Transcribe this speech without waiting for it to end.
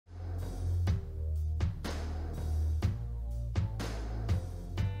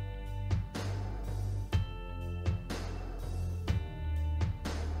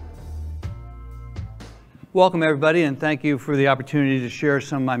Welcome everybody, and thank you for the opportunity to share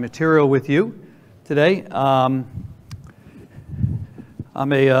some of my material with you today. I'm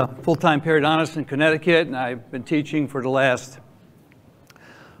a full-time periodontist in Connecticut, and I've been teaching for the last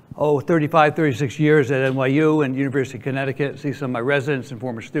 35, 36 years at NYU and University of Connecticut. I see some of my residents and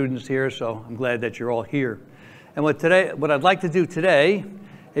former students here, so I'm glad that you're all here. And what I'd like to do today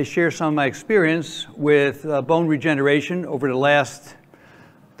is share some of my experience with bone regeneration over the last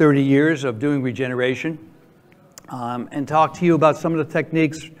 30 years of doing regeneration, and talk to you about some of the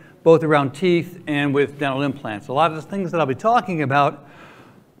techniques both around teeth and with dental implants. A lot of the things that I'll be talking about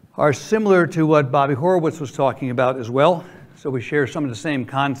are similar to what Bobby Horowitz was talking about as well, so we share some of the same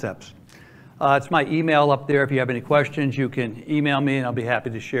concepts. It's my email up there. If you have any questions, you can email me and I'll be happy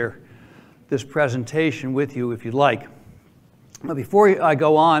to share this presentation with you if you'd like. Now, before I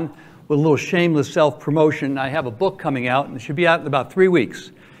go on with a little shameless self-promotion, I have a book coming out, and it should be out in about 3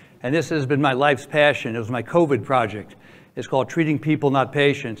 weeks. And this has been my life's passion. It was my COVID project. It's called Treating People, Not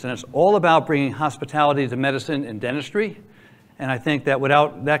Patients. And it's all about bringing hospitality to medicine and dentistry. And I think that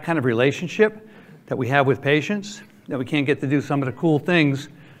without that kind of relationship that we have with patients, that we can't get to do some of the cool things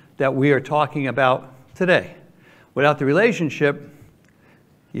that we are talking about today. Without the relationship,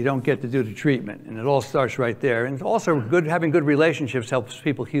 you don't get to do the treatment. And it all starts right there. And also having good relationships helps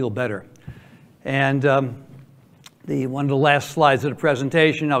people heal better. And one of the last slides of the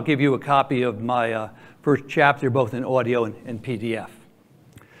presentation, I'll give you a copy of my first chapter, both in audio and PDF.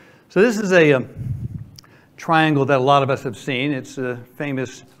 So this is a triangle that a lot of us have seen. It's a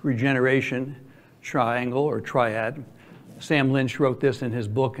famous regeneration triangle or triad. Sam Lynch wrote this in his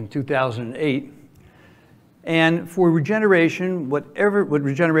book in 2008. And for regeneration, what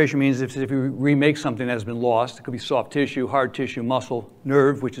regeneration means is if you remake something that has been lost. It could be soft tissue, hard tissue, muscle,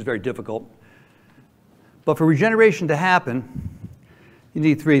 nerve, which is very difficult. But for regeneration to happen, you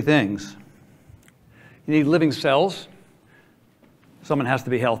need three things. You need living cells. Someone has to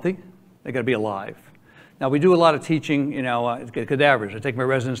be healthy. They got to be alive. Now, we do a lot of teaching, cadavers. I take my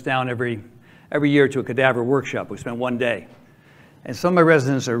residents down every year to a cadaver workshop. We spend one day. And some of my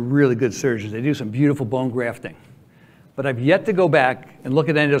residents are really good surgeons. They do some beautiful bone grafting. But I've yet to go back and look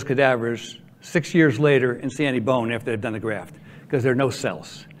at any of those cadavers 6 years later and see any bone after they've done the graft, because there are no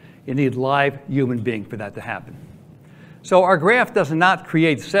cells. You need live human being for that to happen. So our graft does not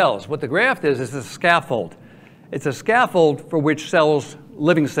create cells. What the graft is a scaffold. It's a scaffold for which cells,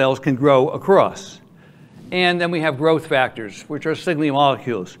 living cells, can grow across. And then we have growth factors, which are signaling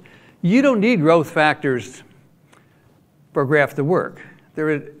molecules. You don't need growth factors for a graft to work.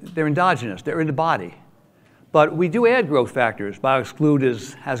 They're endogenous. They're in the body. But we do add growth factors.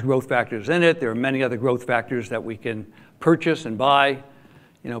 BioXclude has growth factors in it. There are many other growth factors that we can purchase and buy.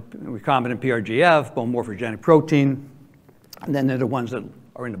 Recombinant PRGF, bone morphogenic protein, and then there are the ones that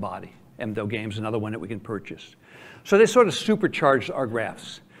are in the body. Emdogame's another one that we can purchase. So they sort of supercharge our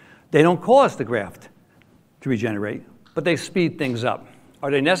grafts. They don't cause the graft to regenerate, but they speed things up. Are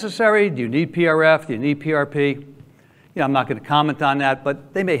they necessary? Do you need PRF? Do you need PRP? I'm not going to comment on that,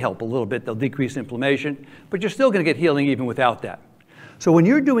 but they may help a little bit. They'll decrease inflammation, but you're still going to get healing even without that. So when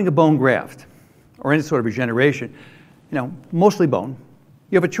you're doing a bone graft or any sort of regeneration, mostly bone,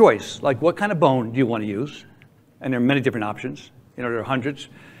 you have a choice, like what kind of bone do you want to use? And there are many different options. There are hundreds.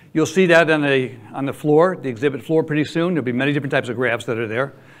 You'll see that on the floor, the exhibit floor pretty soon. There'll be many different types of grafts that are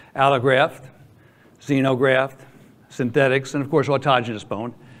there. Allograft, xenograft, synthetics, and of course autogenous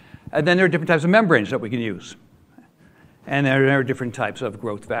bone. And then there are different types of membranes that we can use. And there are different types of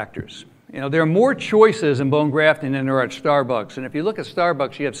growth factors. There are more choices in bone grafting than there are at Starbucks. And if you look at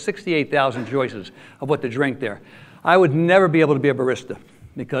Starbucks, you have 68,000 choices of what to drink there. I would never be able to be a barista,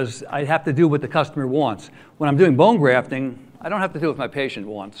 because I have to do what the customer wants. When I'm doing bone grafting, I don't have to do what my patient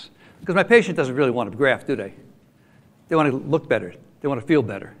wants, because my patient doesn't really want to graft, do they? They want to look better. They want to feel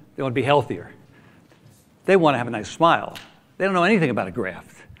better. They want to be healthier. They want to have a nice smile. They don't know anything about a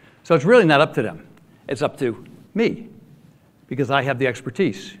graft. So it's really not up to them. It's up to me, because I have the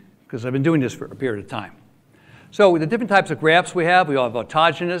expertise, because I've been doing this for a period of time. So the different types of grafts we have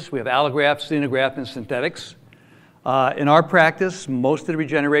autogenous, we have allografts, xenograft, and synthetics. In our practice, most of the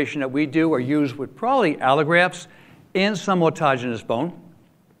regeneration that we do are used with probably allografts and some autogenous bone.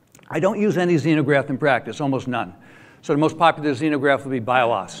 I don't use any xenograft in practice, almost none. So the most popular xenograft would be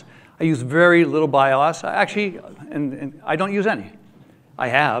BioOs. I use very little BioOs. Actually, and I don't use any. I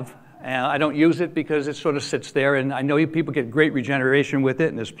have, and I don't use it because it sort of sits there, and I know people get great regeneration with it,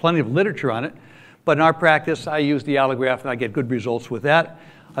 and there's plenty of literature on it. But in our practice, I use the allograft, and I get good results with that.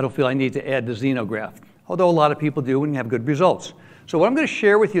 I don't feel I need to add the xenograft, although a lot of people do and have good results. So what I'm going to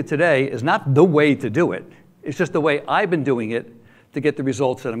share with you today is not the way to do it. It's just the way I've been doing it to get the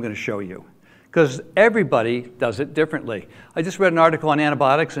results that I'm going to show you. because everybody does it differently. I just read an article on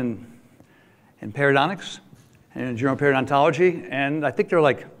antibiotics in Periodontics and in Journal of Periodontology, and I think there are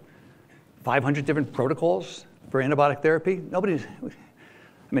like 500 different protocols for antibiotic therapy.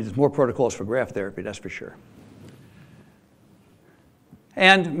 There's more protocols for graft therapy, that's for sure.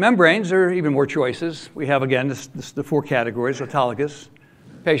 And membranes, there are even more choices. We have, again, the 4 categories: autologous,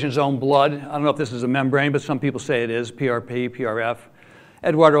 patient's own blood. I don't know if this is a membrane, but some people say it is, PRP, PRF.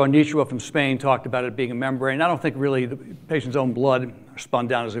 Eduardo Anichua from Spain talked about it being a membrane. I don't think really the patient's own blood spun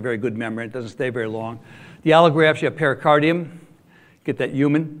down as a very good membrane. It doesn't stay very long. The allografts, you have pericardium. Get that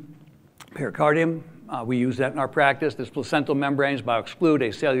human pericardium. We use that in our practice. There's placental membranes, BioXclude,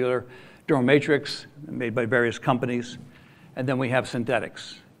 acellular, dermal matrix, made by various companies. And then we have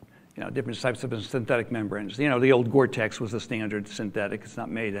synthetics, different types of synthetic membranes. The old Gore-Tex was the standard synthetic. It's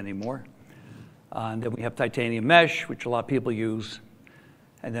not made anymore. And then we have titanium mesh, which a lot of people use.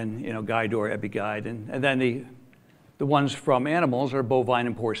 And then, guide or EpiGuide. And then the ones from animals are bovine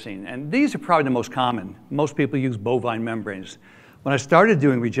and porcine. And these are probably the most common. Most people use bovine membranes. When I started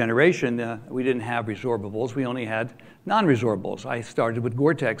doing regeneration, we didn't have resorbables. We only had non-resorbables. I started with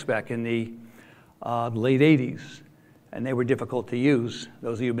Gore-Tex back in the late 80s. And they were difficult to use.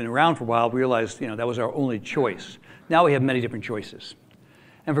 Those of you who've been around for a while realized, that was our only choice. Now we have many different choices.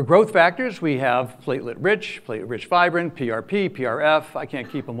 And for growth factors, we have platelet-rich fibrin, PRP, PRF. I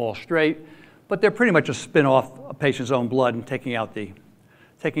can't keep them all straight, but they're pretty much a spin-off of patient's own blood and taking out the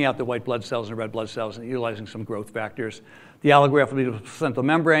white blood cells and red blood cells and utilizing some growth factors. The allograft would be the placental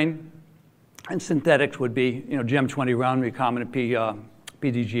membrane, and synthetics would be, GM20 round recombinant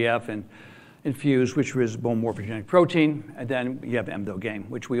PDGF and infused, which was bone morphogenic protein, and then you have Emdogain,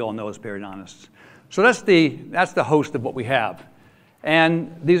 which we all know as periodontists. So that's the host of what we have.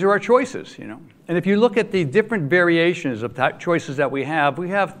 And these are our choices, And if you look at the different variations of choices that we have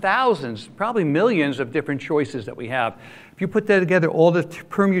thousands, probably millions of different choices that we have. If you put that together, all the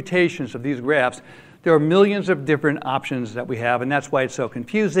permutations of these grafts, there are millions of different options that we have, and that's why it's so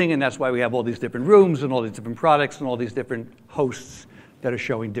confusing, and that's why we have all these different rooms and all these different products and all these different hosts that are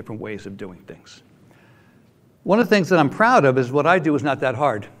showing different ways of doing things. One of the things that I'm proud of is what I do is not that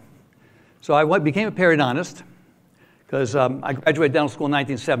hard. So I became a periodontist, because I graduated dental school in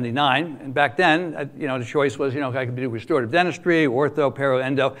 1979, and back then, the choice was, I could do restorative dentistry, ortho, perio,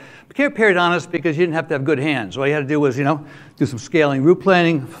 endo. Became a periodontist because you didn't have to have good hands. All you had to do was, do some scaling, root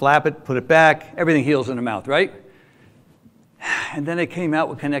planing, flap it, put it back, everything heals in the mouth, right? And then they came out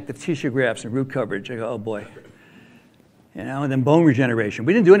with connective tissue grafts and root coverage. I go, oh boy. And then bone regeneration.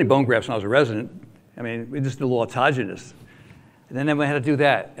 We didn't do any bone grafts when I was a resident. We just did a little autogenous. And then everyone had to do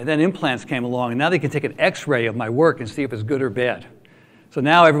that. And then implants came along, and now they can take an x-ray of my work and see if it's good or bad. So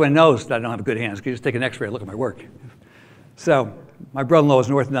now everyone knows that I don't have good hands. You can just take an x-ray and look at my work. So my brother-in-law was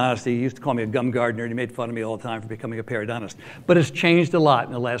an orthodontist. He used to call me a gum gardener, and he made fun of me all the time for becoming a periodontist. But it's changed a lot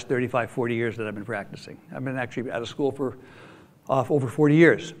in the last 35, 40 years that I've been practicing. I've been actually out of school for over 40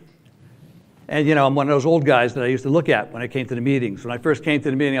 years. And I'm one of those old guys that I used to look at when I came to the meetings. When I first came to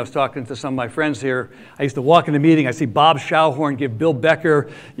the meeting, I was talking to some of my friends here. I used to walk in the meeting, I see Bob Schauhorn give Bill Becker,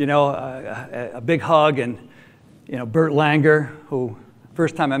 a big hug, and Bert Langer, who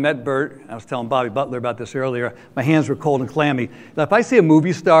first time I met Bert, I was telling Bobby Butler about this earlier, my hands were cold and clammy. Now, if I see a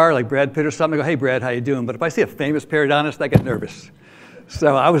movie star like Brad Pitt or something, I go, hey Brad, how you doing? But if I see a famous periodontist, I get nervous.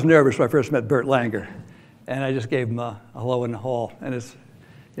 So I was nervous when I first met Bert Langer. And I just gave him a hello in the hall. And it's,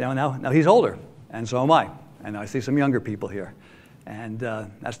 now he's older, and so am I. And I see some younger people here. And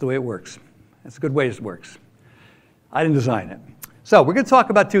that's the way it works. That's a good way it works. I didn't design it. So we're going to talk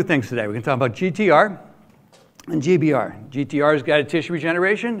about 2 things today. We're going to talk about GTR and GBR. GTR is guided tissue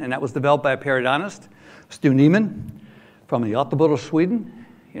regeneration, and that was developed by a periodontist, Stu Niemann, from the Göteborg, Sweden.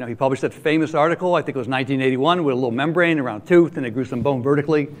 He published that famous article, I think it was 1981, with a little membrane around a tooth, and they grew some bone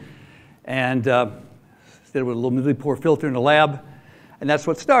vertically. And did it with a little millipore filter in the lab. And that's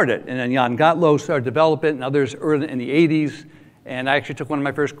what started. And then Jan Gottlow started to develop it, and others early in the 80s. And I actually took one of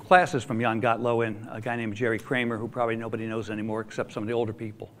my first classes from Jan Gottlow and a guy named Jerry Kramer, who probably nobody knows anymore except some of the older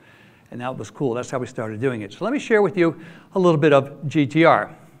people. And that was cool. That's how we started doing it. So let me share with you a little bit of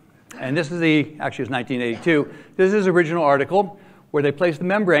GTR. And this is actually it's 1982. This is his original article where they placed the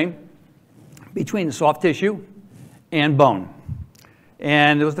membrane between the soft tissue and bone.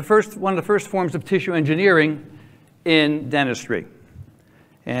 And it was one of the first forms of tissue engineering in dentistry.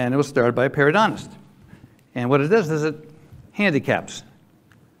 And it was started by a periodontist. And what it does is it handicaps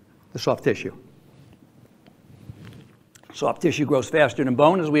the soft tissue. Soft tissue grows faster than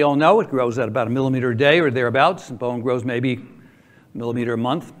bone, as we all know. It grows at about 1 millimeter a day or thereabouts. And bone grows maybe 1 millimeter a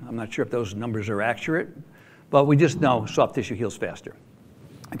month. I'm not sure if those numbers are accurate. But we just know soft tissue heals faster.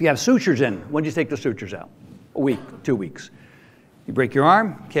 If you have sutures in, when do you take the sutures out? A week, 2 weeks. You break your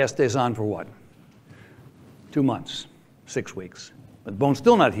arm, cast stays on for what? 2 months, 6 weeks. But the bone's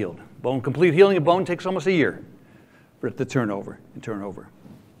still not healed. Complete healing of bone takes almost a year for it to turn over and turn over.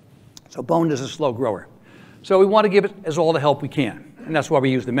 So bone is a slow grower. So we want to give it as all the help we can. And that's why we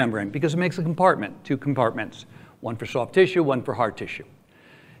use the membrane, because it makes a compartment, 2 compartments, one for soft tissue, one for hard tissue.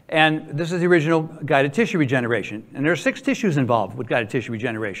 And this is the original guided tissue regeneration. And there are 6 tissues involved with guided tissue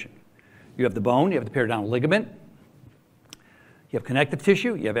regeneration. You have the bone, you have the periodontal ligament, you have connective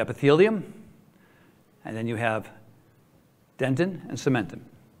tissue, you have epithelium, and then you have dentin and cementum.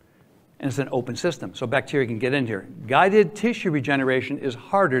 And it's an open system, so bacteria can get in here. Guided tissue regeneration is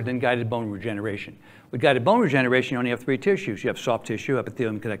harder than guided bone regeneration. With guided bone regeneration, you only have 3 tissues. You have soft tissue,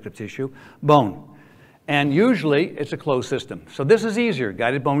 epithelium, connective tissue, bone. And usually, it's a closed system. So this is easier.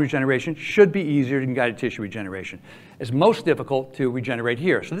 Guided bone regeneration should be easier than guided tissue regeneration. It's most difficult to regenerate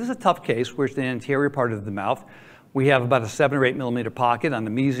here. So this is a tough case where it's the anterior part of the mouth. We have about a 7 or 8 millimeter pocket on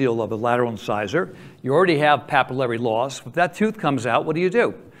the mesial of the lateral incisor. You already have papillary loss. If that tooth comes out, what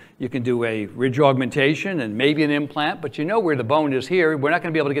do? You can do a ridge augmentation and maybe an implant, but you know where the bone is here. We're not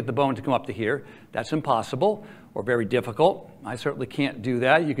going to be able to get the bone to come up to here. That's impossible or very difficult. I certainly can't do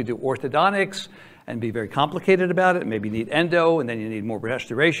that. You could do orthodontics and be very complicated about it. Maybe you need endo, and then you need more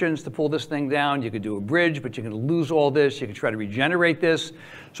restorations to pull this thing down. You could do a bridge, but you're going to lose all this. You can try to regenerate this.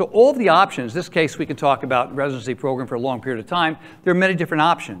 So all of the options, this case we can talk about residency program for a long period of time. There are many different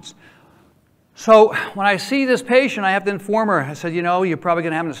options. So when I see this patient, I have to inform her. I said, you know, you're probably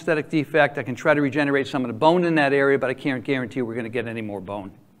going to have an aesthetic defect. I can try to regenerate some of the bone in that area, but I can't guarantee we're going to get any more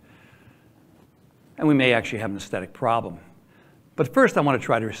bone. And we may actually have an aesthetic problem. But first, I want to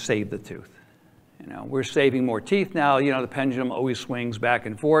try to save the tooth. You know, we're saving more teeth now. You know, the pendulum always swings back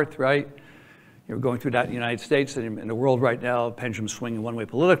and forth, right? You're going through that in the United States and in the world right now. The pendulum's swinging one way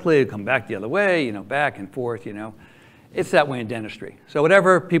politically, come back the other way, you know, back and forth, you know. It's that way in dentistry. So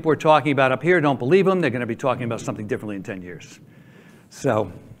whatever people are talking about up here, don't believe them. They're going to be talking about something differently in 10 years.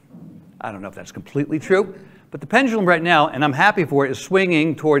 So I don't know if that's completely true. But the pendulum right now, and I'm happy for it, is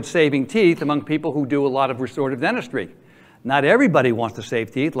swinging towards saving teeth among people who do a lot of restorative dentistry. Not everybody wants to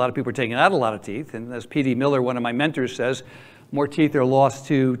save teeth. A lot of people are taking out a lot of teeth. And as P.D. Miller, one of my mentors, says, more teeth are lost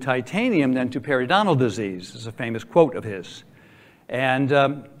to titanium than to periodontal disease. This is a famous quote of his. And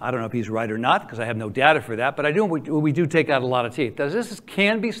I don't know if he's right or not, because I have no data for that, but we do take out a lot of teeth. Does this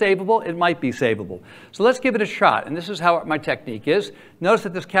can be savable? It might be savable. So let's give it a shot. And this is how my technique is. Notice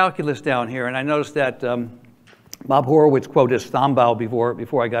that this calculus down here, and I noticed that Bob Horowitz quoted Stombaugh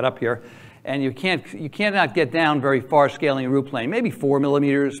before I got up here. And you cannot get down very far scaling a root plane, maybe 4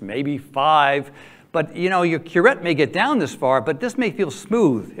 millimeters, maybe 5. But you know, your curette may get down this far, but this may feel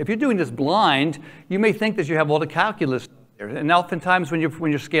smooth. If you're doing this blind, you may think that you have all the calculus. And oftentimes when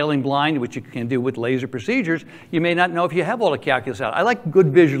you're scaling blind, which you can do with laser procedures, you may not know if you have all the calculus out. I like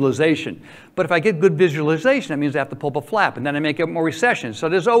good visualization. But if I get good visualization, that means I have to pull up a flap, and then I make up more recession. So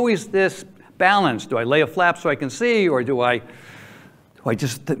there's always this balance. Do I lay a flap so I can see, or do I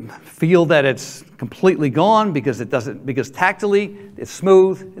just feel that it's completely gone because tactily it's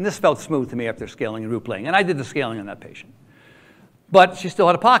smooth? And this felt smooth to me after scaling and root planing. And I did the scaling on that patient. But she still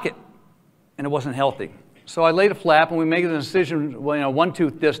had a pocket, and it wasn't healthy. So I laid a flap, and we made an incision, well, you know, 1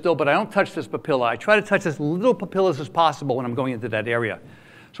 tooth distal, but I don't touch this papilla. I try to touch as little papillas as possible when I'm going into that area.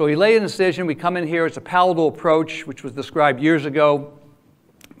 So we lay an incision. We come in here. It's a palatal approach, which was described years ago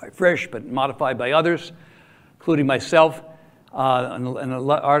by Frisch, but modified by others, including myself. In an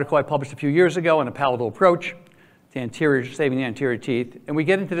article I published a few years ago on a palatal approach, saving the anterior teeth, and we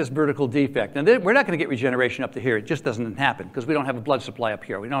get into this vertical defect. And we're not going to get regeneration up to here. It just doesn't happen because we don't have a blood supply up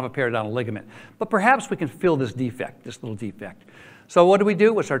here. We don't have a periodontal ligament. But perhaps we can fill this defect, this little defect. So what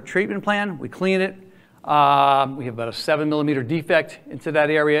do? What's our treatment plan? We clean it. We have about a 7 millimeter defect into that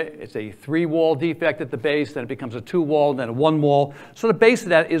area. It's a 3-wall defect at the base, then it becomes a 2-wall, then a 1-wall. So the base of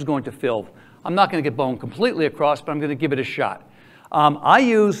that is going to fill. I'm not going to get bone completely across, but I'm going to give it a shot. I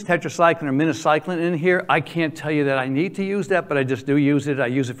use tetracycline or minocycline in here. I can't tell you that I need to use that, but I just do use it. I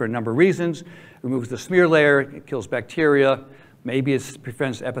use it for a number of reasons. It removes the smear layer, it kills bacteria. Maybe it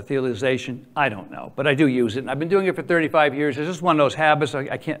prevents epithelialization. I don't know, but I do use it. And I've been doing it for 35 years. It's just one of those habits.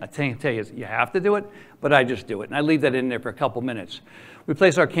 I can't tell you you have to do it, but I just do it. And I leave that in there for a couple minutes. We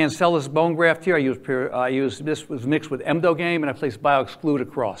place our cancellous bone graft here. This was mixed with Emdogame, and I place BioXclude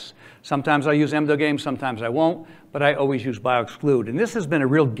across. Sometimes I use Emdogame, sometimes I won't, but I always use BioXclude. And this has been a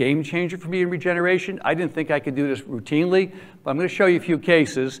real game changer for me in regeneration. I didn't think I could do this routinely, but I'm going to show you a few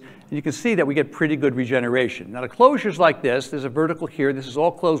cases, and you can see that we get pretty good regeneration. Now the closures like this, there's a vertical here. This is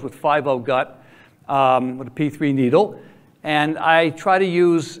all closed with 5/0 gut with a P3 needle. And I try to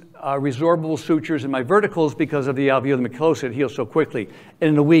use resorbable sutures in my verticals because of the alveolar mucosa. It heals so quickly. And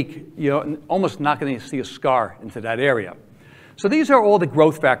in a week, you're almost not going to see a scar into that area. So these are all the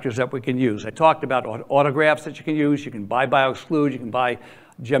growth factors that we can use. I talked about autografts that you can use. You can buy BioXclude. You can buy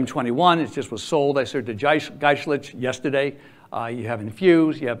Gem 21. It just was sold. I served a Geishlich yesterday. You have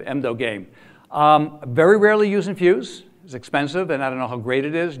Infuse. You have Endogame. Very rarely use Infuse. It's expensive, and I don't know how great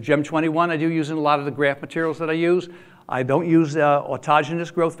it is. Gem 21, I do use in a lot of the graft materials that I use. I don't use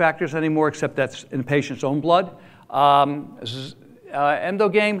autogenous growth factors anymore, except that's in the patient's own blood.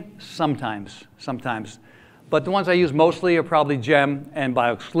 Endogame, sometimes. But the ones I use mostly are probably Gem and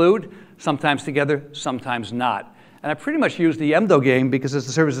BioXclude, sometimes together, sometimes not. And I pretty much use the Endogame because it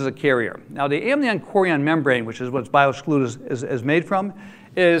serves as a carrier. Now, the amnion-chorion membrane, which is what BioXclude is made from,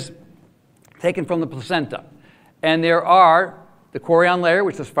 is taken from the placenta. And there are the chorion layer,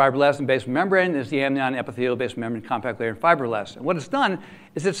 which is fibroblastin and basement membrane. There's the amnion epithelial basement membrane compact layer and fibroblastin. And what it's done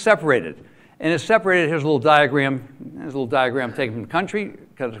is it's separated. And it's separated. Here's a little diagram. There's a little diagram taken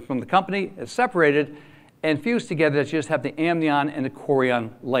from the company. It's separated and fused together to just have the amnion and the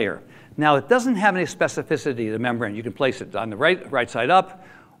chorion layer. Now, it doesn't have any specificity, the membrane. You can place it on the right side up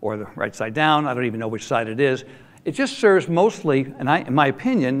or the right side down. I don't even know which side it is. It just serves mostly, in my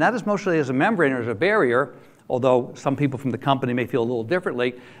opinion, not as mostly as a membrane or as a barrier, although some people from the company may feel a little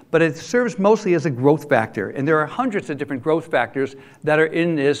differently, but it serves mostly as a growth factor. And there are hundreds of different growth factors that are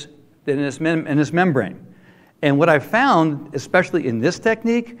in this membrane. And what I've found, especially in this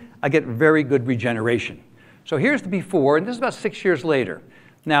technique, I get very good regeneration. So here's the before, and this is about 6 years later.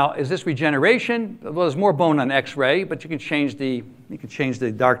 Now, is this regeneration? Well, there's more bone on X-ray, but you can change the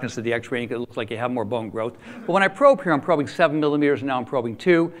darkness of the X-ray. It looks like you have more bone growth. But when I probe here, I'm probing 7 millimeters, and now I'm probing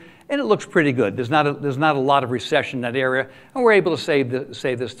 2, and it looks pretty good. There's not a lot of recession in that area, and we're able to save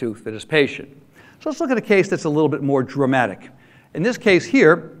this tooth for this patient. So let's look at a case that's a little bit more dramatic. In this case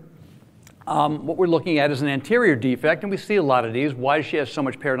here, what we're looking at is an anterior defect, and we see a lot of these. Why does she have so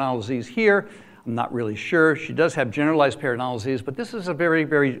much periodontal disease here? I'm not really sure. She does have generalized periodontal disease, but this is a very,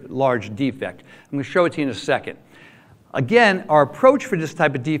 very large defect. I'm going to show it to you in a second. Again, our approach for this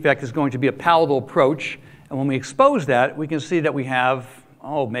type of defect is going to be a palatal approach, and when we expose that, we can see that we have,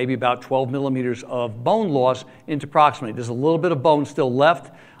 maybe about 12 millimeters of bone loss interproximally. There's a little bit of bone still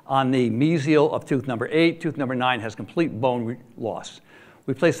left on the mesial of tooth number 8. Tooth number 9 has complete bone loss.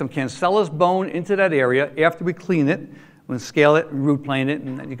 We place some cancellous bone into that area after we clean it. We scale it and root plane it,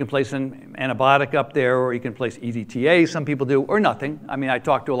 and you can place an antibiotic up there, or you can place EDTA, some people do, or nothing. I mean, I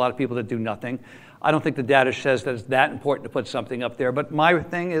talk to a lot of people that do nothing. I don't think the data says that it's that important to put something up there, but my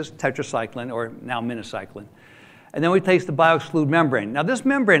thing is tetracycline, or now minocycline. And then we place the BioXclude membrane. Now this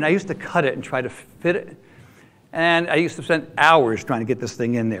membrane, I used to cut it and try to fit it, and I used to spend hours trying to get this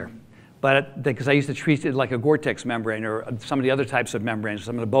thing in there. But because I used to treat it like a Gore-Tex membrane or some of the other types of membranes,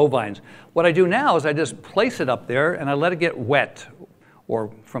 some of the bovines. What I do now is I just place it up there and I let it get wet,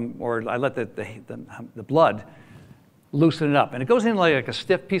 or I let the blood loosen it up. And it goes in like a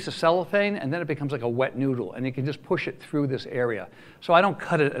stiff piece of cellophane, and then it becomes like a wet noodle, and you can just push it through this area. So I don't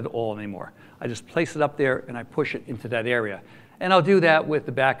cut it at all anymore. I just place it up there and I push it into that area. And I'll do that with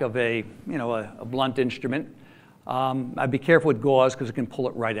the back of a blunt instrument. I'd be careful with gauze because it can pull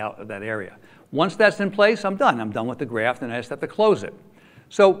it right out of that area. Once that's in place, I'm done. I'm done with the graft, and I just have to close it.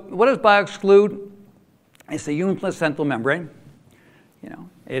 So what is BioXclude? It's a human placental membrane.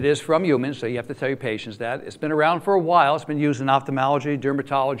 It is from humans, so you have to tell your patients that. It's been around for a while. It's been used in ophthalmology,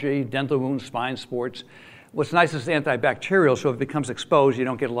 dermatology, dental wounds, spine, sports. What's nice is it's antibacterial, so if it becomes exposed, you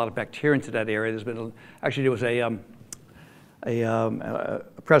don't get a lot of bacteria into that area. There was a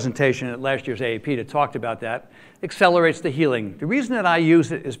presentation at last year's AAP that talked about that. Accelerates the healing. The reason that I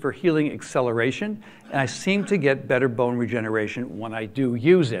use it is for healing acceleration, and I seem to get better bone regeneration when I do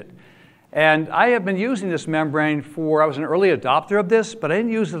use it. And I have been using this membrane I was an early adopter of this, but I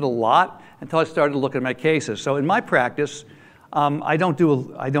didn't use it a lot until I started to look at my cases. So in my practice, I don't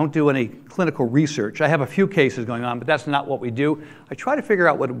do any clinical research. I have a few cases going on, but that's not what we do. I try to figure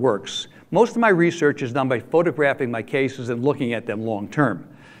out what works. Most of my research is done by photographing my cases and looking at them long term.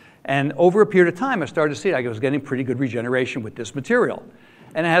 And over a period of time, I started to see I was getting pretty good regeneration with this material.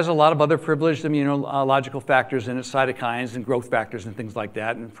 And it has a lot of other privileged immunological factors in it, cytokines and growth factors and things like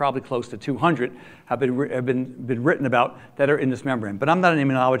that, and probably close to 200 have been written about that are in this membrane. But I'm not an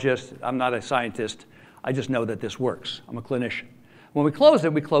immunologist. I'm not a scientist. I just know that this works. I'm a clinician. When we close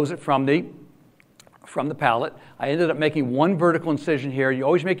it from the palate. I ended up making one vertical incision here. You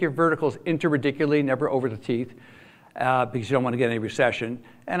always make your verticals interradicularly, never over the teeth, because you don't want to get any recession.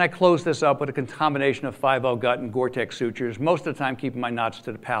 And I closed this up with a combination of 5-0 gut and Gore-Tex sutures, most of the time keeping my knots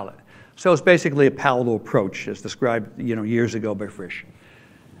to the palate. So it's basically a palatal approach as described years ago by Frisch.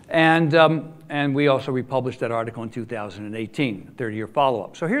 And we also republished that article in 2018, 30-year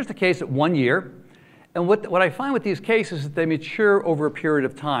follow-up. So here's the case at 1 year. And what I find with these cases is that they mature over a period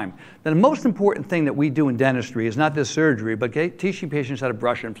of time. Now, the most important thing that we do in dentistry is not this surgery, but teaching patients how to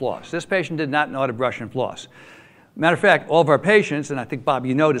brush and floss. This patient did not know how to brush and floss. Matter of fact, all of our patients, and I think, Bob,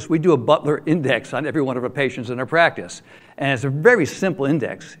 you noticed, we do a Butler index on every one of our patients in our practice. And it's a very simple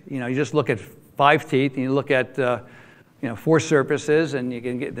index. You just look at 5 teeth, and you look at 4 surfaces, and you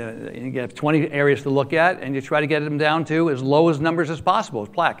can get 20 areas to look at, and you try to get them down to as low as numbers as possible, as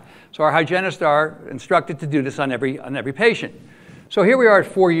plaque. So our hygienists are instructed to do this on every patient. So here we are at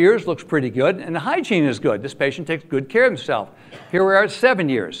 4 years, looks pretty good, and the hygiene is good. This patient takes good care of himself. Here we are at 7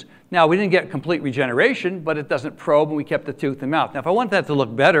 years. Now, we didn't get complete regeneration, but it doesn't probe, and we kept the tooth and mouth. Now, if I want that to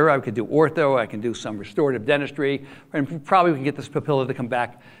look better, I could do ortho, I can do some restorative dentistry, and probably we can get this papilla to come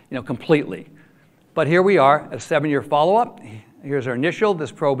back completely. But here we are at a 7-year follow-up. Here's our initial.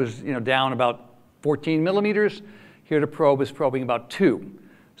 This probe is down about 14 millimeters. Here the probe is probing about 2.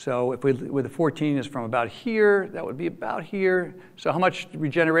 So if with the 14 is from about here, that would be about here. So how much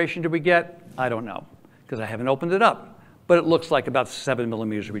regeneration did we get? I don't know, because I haven't opened it up. But it looks like about 7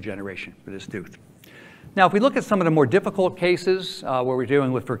 millimeters of regeneration for this tooth. Now, if we look at some of the more difficult cases where we're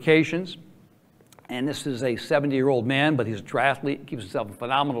dealing with furcations, and this is a 70-year-old man, but he's a triathlete, keeps himself in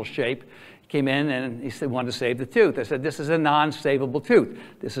phenomenal shape. He came in and he said, wanted to save the tooth. I said, this is a non-savable tooth.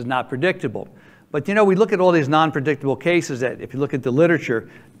 This is not predictable. But we look at all these non-predictable cases that, if you look at the literature,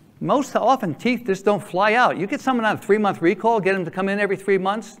 most often teeth just don't fly out. You get someone on a 3-month recall, get them to come in every 3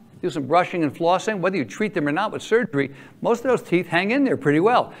 months, do some brushing and flossing, whether you treat them or not with surgery, most of those teeth hang in there pretty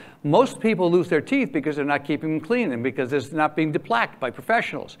well. Most people lose their teeth because they're not keeping them clean and because it's not being deplaqued by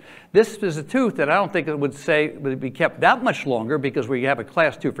professionals. This is a tooth that I don't think it would be kept that much longer because we have a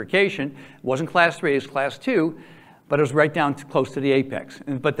class 2 furcation. It wasn't class 3, it was class 2, but it was right down close to the apex.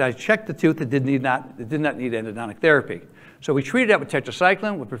 But I checked the tooth, it did not need endodontic therapy. So we treated that with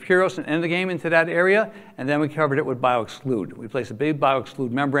tetracycline, with Propuros and Endogame into that area, and then we covered it with BioXclude. We placed a big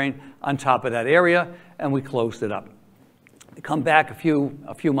BioXclude membrane on top of that area, and we closed it up. We come back a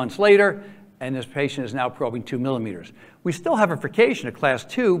few months later, and this patient is now probing 2 millimeters. We still have a furcation at class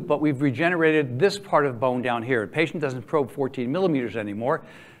 2, but we've regenerated this part of the bone down here. The patient doesn't probe 14 millimeters anymore.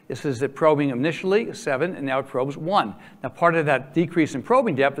 This is it probing initially 7, and now it probes 1. Now, part of that decrease in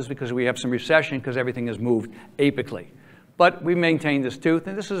probing depth is because we have some recession because everything is moved apically. But we maintained this tooth,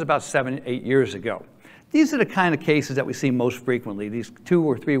 and this is about 7, 8 years ago. These are the kind of cases that we see most frequently, these 2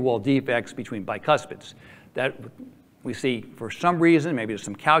 or 3 wall defects between bicuspids that we see for some reason. Maybe there's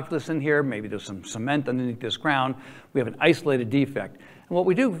some calculus in here, maybe there's some cement underneath this crown. We have an isolated defect. And what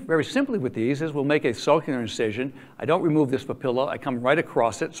we do very simply with these is we'll make a sulcular incision. I don't remove this papilla. I come right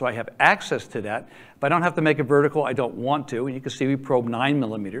across it, so I have access to that. If I don't have to make it vertical, I don't want to. And you can see we probe 9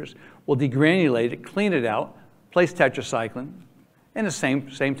 millimeters. We'll degranulate it, clean it out, place tetracycline, in the same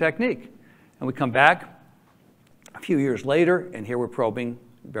technique. And we come back a few years later, and here we're probing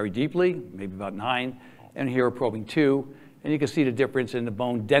very deeply, maybe about 9, and here we're probing 2, and you can see the difference in the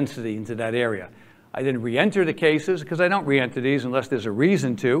bone density into that area. I didn't re-enter the cases because I don't re-enter these unless there's a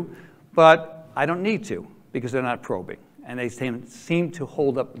reason to, but I don't need to because they're not probing, and they seem to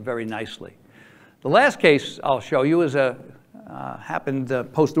hold up very nicely. The last case I'll show you is happened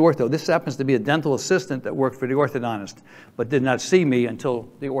post-ortho. This happens to be a dental assistant that worked for the orthodontist, but did not see me until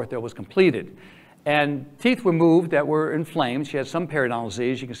the ortho was completed. And teeth were moved that were inflamed. She had some periodontal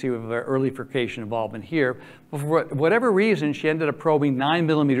disease. You can see we have early furcation involvement here. But for whatever reason, she ended up probing 9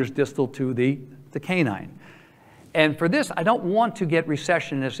 millimeters distal to the canine. And for this, I don't want to get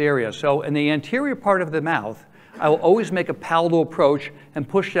recession in this area. So in the anterior part of the mouth, I will always make a palatal approach and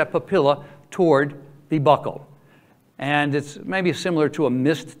push that papilla toward the buccal. And it's maybe similar to a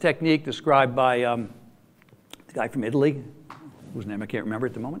mist technique described by the guy from Italy, whose name I can't remember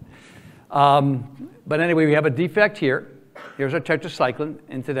at the moment. But anyway, we have a defect here. Here's our tetracycline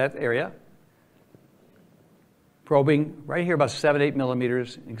into that area. Probing right here about 7, 8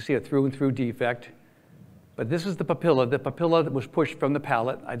 millimeters. You can see a through and through defect. But this is the papilla. The papilla that was pushed from the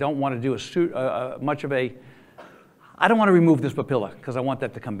palate. I don't want to do I don't want to remove this papilla because I want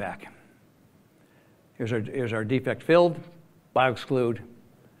that to come back. Here's our defect filled, BioXclude,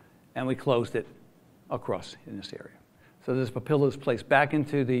 and we closed it across in this area. So this papilla is placed back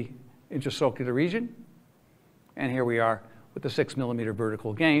into the intrasulcular region, and here we are with the 6 millimeter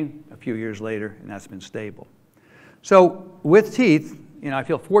vertical gain a few years later, and that's been stable. So with teeth, I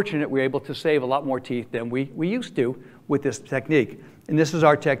feel fortunate we're able to save a lot more teeth than we used to with this technique. And this is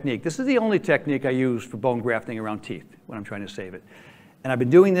our technique. This is the only technique I use for bone grafting around teeth when I'm trying to save it. And I've been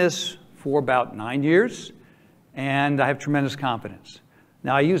doing this for about 9 years, and I have tremendous confidence.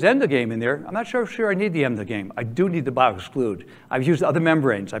 Now, I use endogame in there. I'm not sure I need the endogame. I do need the BioXclude. I've used other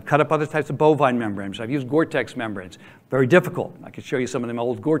membranes. I've cut up other types of bovine membranes. I've used Gore-Tex membranes. Very difficult. I could show you some of them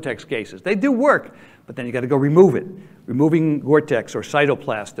old Gore-Tex cases. They do work, but then you got to go remove it. Removing Gore-Tex or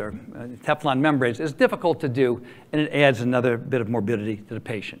cytoplast or Teflon membranes is difficult to do, and it adds another bit of morbidity to the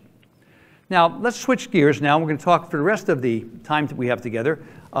patient. Now, let's switch gears now. We're going to talk for the rest of the time that we have together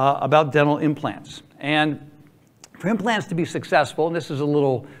about dental implants. And for implants to be successful, and this is a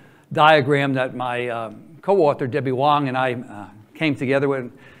little diagram that my co-author, Debbie Wong, and I came together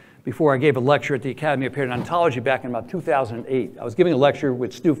with before I gave a lecture at the Academy of Periodontology back in about 2008. I was giving a lecture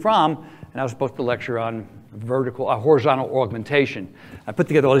with Stu Fromm, and I was supposed to lecture on horizontal augmentation. I put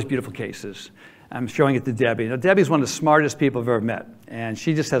together all these beautiful cases. I'm showing it to Debbie. Now, Debbie's one of the smartest people I've ever met, and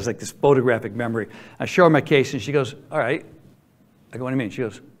she just has like this photographic memory. I show her my case, and she goes, all right. I go, what do you mean? She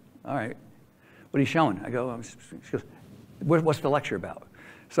goes, all right. What are you showing? I go, she goes, what's the lecture about?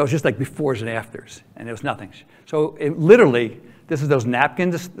 So it's just like befores and afters, and there was nothing. So literally, this is those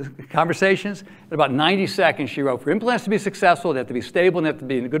napkin conversations. In about 90 seconds, she wrote, for implants to be successful, they have to be stable, and they have to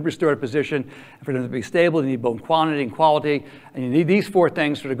be in a good restorative position. And for them to be stable, you need bone quantity and quality, and you need these 4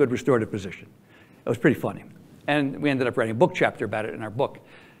 things for the good restorative position. It was pretty funny. And we ended up writing a book chapter about it in our book.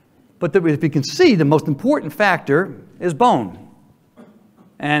 But if you can see, the most important factor is bone.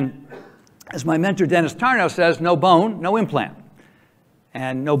 And as my mentor, Dennis Tarnow, says, no bone, no implant.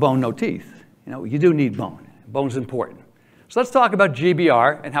 And no bone, no teeth. You know, you do need bone. Bone's important. So let's talk about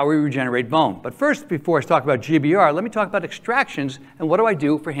GBR and how we regenerate bone. But first, before I talk about GBR, let me talk about extractions and what do I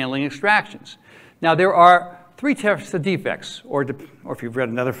do for handling extractions. Now, there are 3 types of defects, or if you've read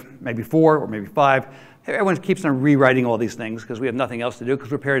another, maybe 4 or maybe 5. Everyone keeps on rewriting all these things because we have nothing else to do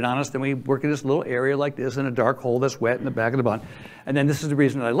because we're periodontists and we work in this little area like this in a dark hole that's wet in the back of the bun. And then this is the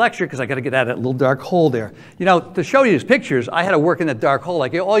reason that I lecture, because I got to get out of that little dark hole there. You know, to show you these pictures, I had to work in that dark hole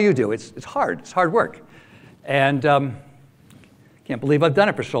like all you do. It's hard. It's hard work. And can't believe I've done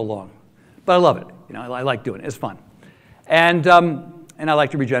it for so long. But I love it. You know, I like doing it. It's fun. And I like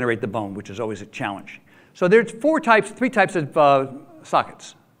to regenerate the bone, which is always a challenge. So there's 3 types of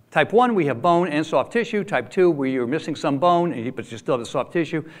sockets. Type 1, we have bone and soft tissue. Type 2, where you're missing some bone, but you still have the soft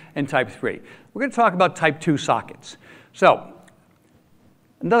tissue. And type 3. We're going to talk about type 2 sockets. So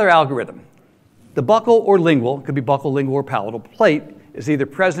another algorithm. The buccal or lingual, it could be buccal, lingual, or palatal plate, is either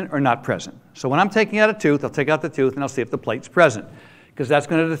present or not present. So when I'm taking out a tooth, I'll take out the tooth and I'll see if the plate's present, because that's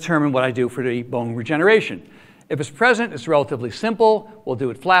going to determine what I do for the bone regeneration. If it's present, it's relatively simple. We'll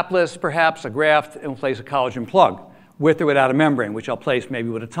do it flapless, perhaps, a graft, and we'll place a collagen plug, with or without a membrane, which I'll place maybe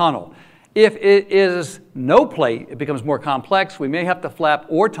with a tunnel. If it is no plate, it becomes more complex. We may have to flap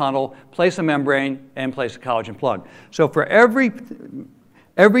or tunnel, place a membrane, and place a collagen plug. So for every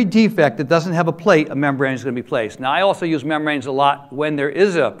defect that doesn't have a plate, a membrane is going to be placed. Now, I also use membranes a lot when there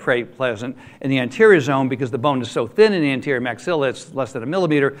is a plate present in the anterior zone, because the bone is so thin in the anterior maxilla, it's less than 1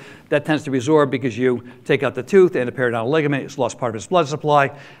 millimeter. That tends to resorb because you take out the tooth and the periodontal ligament, it's lost part of its blood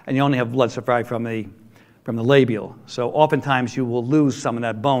supply, and you only have blood supply from the labial. So oftentimes you will lose some of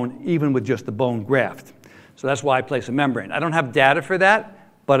that bone, even with just the bone graft. So that's why I place a membrane. I don't have data for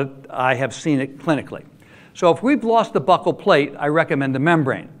that, but I have seen it clinically. So if we've lost the buccal plate, I recommend the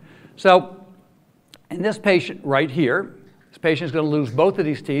membrane. So in this patient right here, this patient is going to lose both of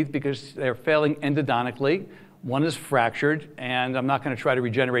these teeth because they're failing endodontically. One is fractured, and I'm not going to try to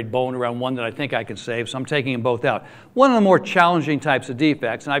regenerate bone around one that I think I can save, so I'm taking them both out. One of the more challenging types of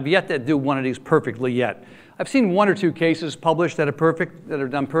defects, and I've yet to do one of these perfectly yet. I've seen 1 or 2 cases published that are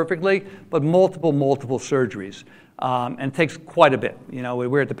done perfectly, but multiple surgeries. And it takes quite a bit. You know, we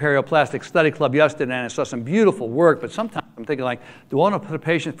were at the Perioplastic Study Club yesterday, and I saw some beautiful work, but sometimes I'm thinking, like, do I want to put a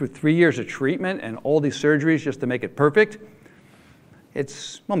patient through 3 years of treatment and all these surgeries just to make it perfect?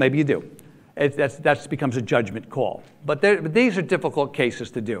 Well, maybe you do. That becomes a judgment call. But these are difficult cases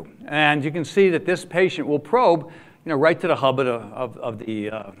to do. And you can see that this patient will probe, you know, right to the hub of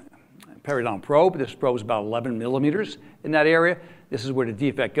the periodontal probe. This probe is about 11 millimeters in that area. This is where the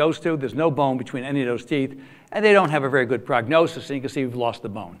defect goes to. There's no bone between any of those teeth, and they don't have a very good prognosis, and you can see we've lost the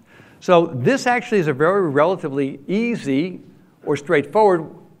bone. So this actually is a very relatively easy or straightforward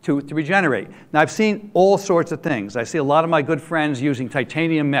tooth to regenerate. Now, I've seen all sorts of things. I see a lot of my good friends using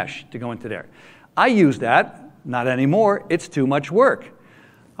titanium mesh to go into there. I use that, not anymore. It's too much work.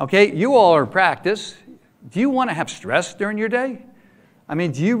 Okay, you all are in practice. Do you want to have stress during your day? I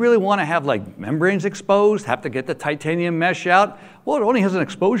mean, do you really want to have like membranes exposed, have to get the titanium mesh out? Well, it only has an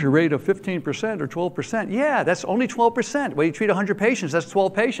exposure rate of 15% or 12%. Yeah, that's only 12%. When you treat 100 patients, that's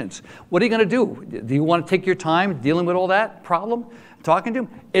 12 patients. What are you going to do? Do you want to take your time dealing with all that problem, talking to them?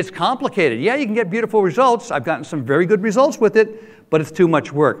 It's complicated. Yeah, you can get beautiful results. I've gotten some very good results with it, but it's too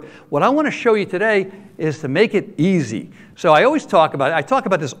much work. What I want to show you today is to make it easy. So I always talk about it. I talk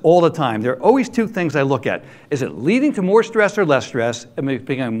about this all the time. There are always two things I look at. Is it leading to more stress or less stress? Am I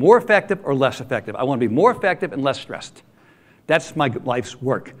becoming more effective or less effective? I want to be more effective and less stressed. That's my life's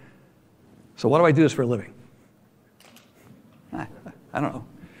work. So why do I do this for a living? I don't know.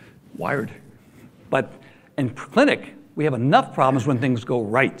 Wired. But in clinic, we have enough problems when things go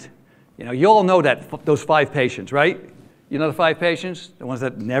right. You know, you all know that those 5 patients, right? You know the 5 patients, the ones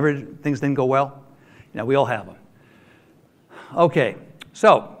that things didn't go well? You know, we all have them. Okay,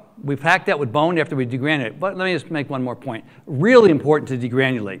 so we packed that with bone after we degranulate. But let me just make one more point. Really important to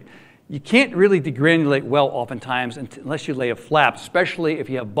degranulate. You can't really degranulate well oftentimes unless you lay a flap, especially if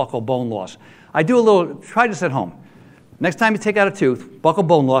you have buccal bone loss. Try this at home. Next time you take out a tooth, buccal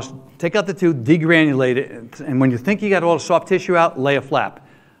bone loss, take out the tooth, degranulate it, and when you think you got all the soft tissue out, lay a flap.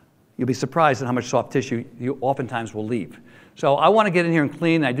 You'll be surprised at how much soft tissue you oftentimes will leave. So I want to get in here and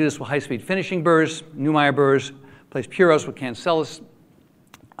clean. I do this with high-speed finishing burrs, Neumeier burrs, place Puros with cancellous,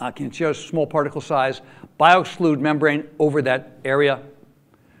 small particle size, BioXclude membrane over that area.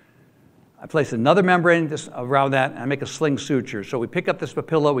 I place another membrane around that, and I make a sling suture. So we pick up this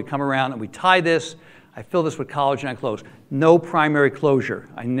papilla, we come around, and we tie this. I fill this with collagen, I close. No primary closure.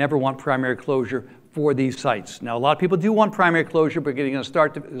 I never want primary closure for these sites. Now, a lot of people do want primary closure, but you're going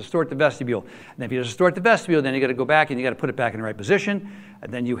to distort the vestibule. And if you distort the vestibule, then you got to go back and you got to put it back in the right position,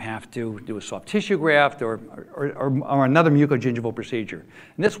 and then you have to do a soft tissue graft or another mucogingival procedure.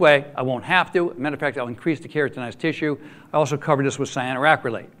 In this way, I won't have to. Matter of fact, I'll increase the keratinized tissue. I also cover this with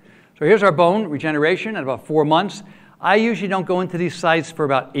cyanoacrylate. So here's our bone regeneration at about 4 months. I usually don't go into these sites for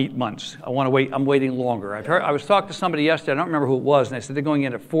about 8 months. I'm waiting longer. I was talking to somebody yesterday, I don't remember who it was, and they said they're going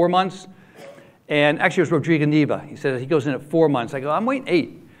in at 4 months. And actually, it was Rodrigo Neva. He said he goes in at 4 months. I go, I'm waiting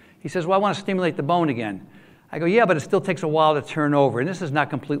 8. He says, well, I want to stimulate the bone again. I go, yeah, but it still takes a while to turn over. And this is not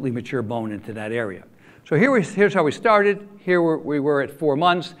completely mature bone into that area. So here's how we started. Here we were at 4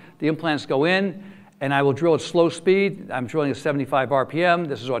 months. The implants go in, and I will drill at slow speed. I'm drilling at 75 RPM.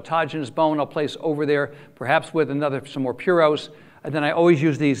 This is autogenous bone I'll place over there, perhaps with some more Puros. And then I always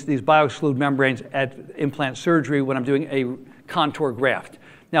use these BioXclude membranes at implant surgery when I'm doing a contour graft.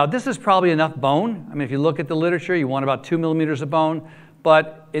 Now, this is probably enough bone. I mean, if you look at the literature, you want about 2 millimeters of bone.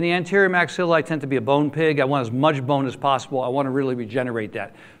 But in the anterior maxilla, I tend to be a bone pig. I want as much bone as possible. I want to really regenerate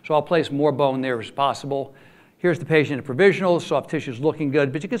that. So I'll place more bone there as possible. Here's the patient at provisional. Soft tissue is looking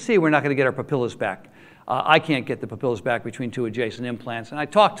good. But you can see we're not going to get our papillas back. I can't get the papillas back between 2 adjacent implants. And I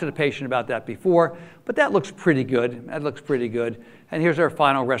talked to the patient about that before, but that looks pretty good. That looks pretty good. And here's our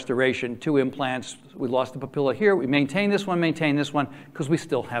final restoration, 2 implants. We lost the papilla here. We maintain this one, because we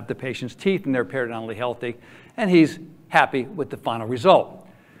still have the patient's teeth and they're periodontally healthy. And he's happy with the final result.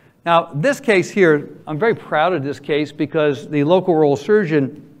 Now, this case here, I'm very proud of this case because the local oral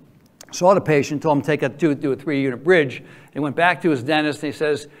surgeon saw the patient, told him to do a 3-unit bridge. And went back to his dentist and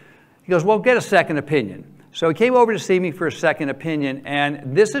he goes, well, get a second opinion. So he came over to see me for a second opinion,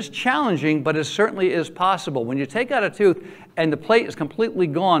 and this is challenging, but it certainly is possible. When you take out a tooth and the plate is completely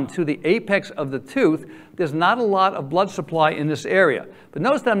gone to the apex of the tooth, there's not a lot of blood supply in this area. But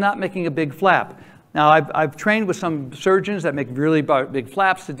notice that I'm not making a big flap. Now, I've trained with some surgeons that make really big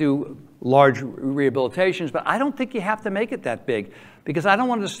flaps to do large rehabilitations, but I don't think you have to make it that big because I don't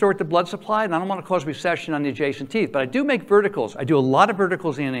want to distort the blood supply and I don't want to cause recession on the adjacent teeth. But I do make verticals. I do a lot of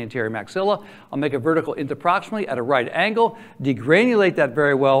verticals in the anterior maxilla. I'll make a vertical interproximally at a right angle, degranulate that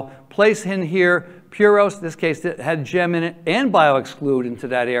very well, place in here Puros, in this case it had gem in it, and BioXclude into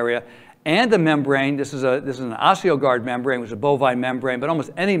that area, and the membrane. This is an OsteoGuard membrane, which is a bovine membrane, but almost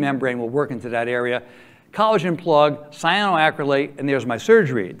any membrane will work into that area. Collagen plug, cyanoacrylate, and there's my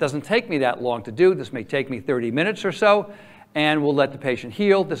surgery. It doesn't take me that long to do. This may take me 30 minutes or so, and we'll let the patient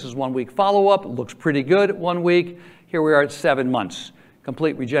heal. This is 1 week follow-up. It looks pretty good at 1 week. Here we are at 7 months.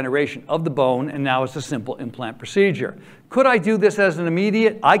 Complete regeneration of the bone, and now it's a simple implant procedure. Could I do this as an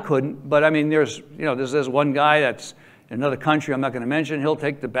immediate? I couldn't, but I mean, there's one guy that's in another country I'm not going to mention, he'll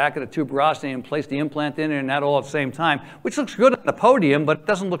take the back of the tuberosity and place the implant in and that all at the same time, which looks good on the podium, but it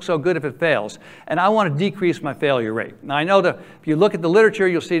doesn't look so good if it fails. And I want to decrease my failure rate. Now I know that if you look at the literature,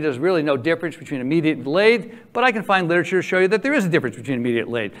 you'll see there's really no difference between immediate and delayed, but I can find literature to show you that there is a difference between immediate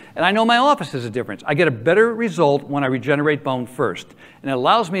and delayed. And I know my office is a difference. I get a better result when I regenerate bone first. And it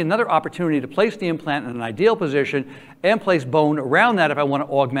allows me another opportunity to place the implant in an ideal position and place bone around that if I want to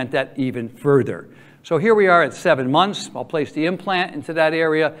augment that even further. So here we are at 7 months. I'll place the implant into that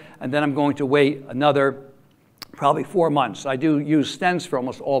area, and then I'm going to wait another probably 4 months. I do use stents for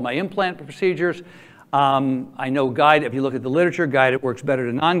almost all my implant procedures. I know guide, if you look at the literature, guided works better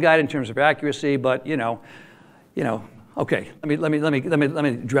than non-guided in terms of accuracy, but okay, let me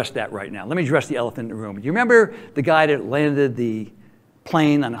address that right now. Let me address the elephant in the room. Do you remember the guy that landed the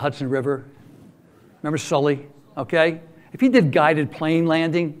plane on the Hudson River? Remember Sully? Okay? If he did guided plane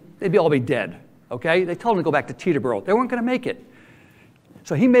landing, they'd all be dead. Okay? They told him to go back to Teterboro. They weren't going to make it.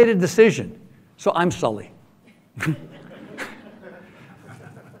 So he made a decision. So I'm Sully.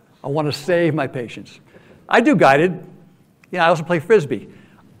 I want to save my patients. I do guided. I also play Frisbee.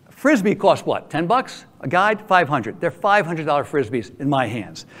 Frisbee costs what? 10 bucks? A guide? 500. They're $500 Frisbees in my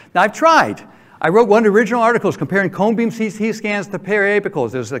hands. Now I've tried. I wrote one of the original articles comparing cone beam CT scans to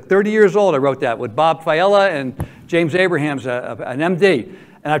periapicals. It was like 30 years old. I wrote that with Bob Fiella and James Abrahams, an MD.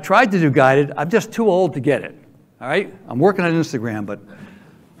 And I've tried to do guided. I'm just too old to get it. All right? I'm working on Instagram, but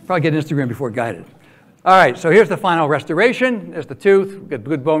I'll probably get Instagram before guided. All right, so here's the final restoration. There's the tooth. We get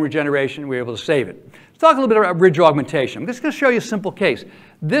good bone regeneration. We're able to save it. Let's talk a little bit about ridge augmentation. I'm just going to show you a simple case.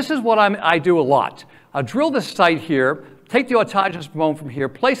 This is what I do a lot. I'll drill this site here, take the autogenous bone from here,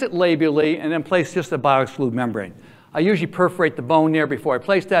 place it labially, and then place just a BioXclude membrane. I usually perforate the bone there before I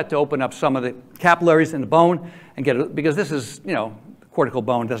place that to open up some of the capillaries in the bone and get it, because this is, cortical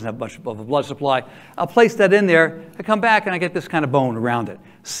bone, doesn't have much of a blood supply. I'll place that in there, I come back and I get this kind of bone around it.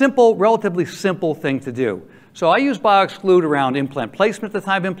 Simple, relatively simple thing to do. So I use BioXclude around implant placement at the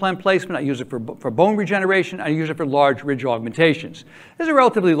time of implant placement. I use it for bone regeneration. I use it for large ridge augmentations. This is a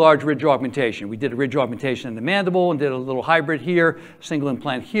relatively large ridge augmentation. We did a ridge augmentation in the mandible and did a little hybrid here, single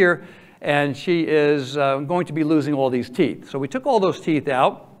implant here, and she is going to be losing all these teeth. So we took all those teeth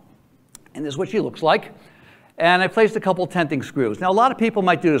out, and this is what she looks like. And I placed a couple tenting screws. Now, a lot of people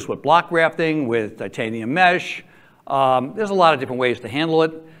might do this with block grafting, with titanium mesh. There's a lot of different ways to handle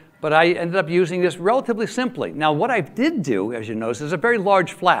it, but I ended up using this relatively simply. Now, what I did do, as you notice, is a very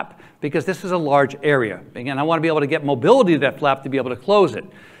large flap, because this is a large area. Again, I want to be able to get mobility to that flap to be able to close it.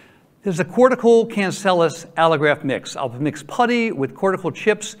 There's a cortical cancellous allograft mix. I'll mix putty with cortical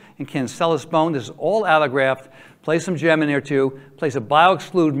chips and cancellous bone. This is all allograft. Place some gem in there too. Place a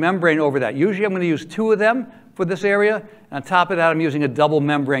BioXclude membrane over that. Usually I'm going to use 2 of them for this area. And on top of that, I'm using a double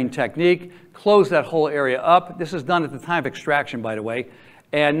membrane technique. Close that whole area up. This is done at the time of extraction, by the way.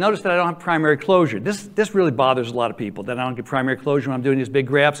 And notice that I don't have primary closure. This really bothers a lot of people, that I don't get primary closure when I'm doing these big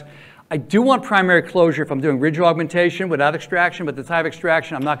grafts. I do want primary closure if I'm doing ridge augmentation without extraction, but at the time of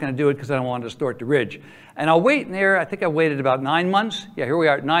extraction, I'm not going to do it because I don't want to distort the ridge. And I'll wait in there. I think I waited about 9 months. Yeah, here we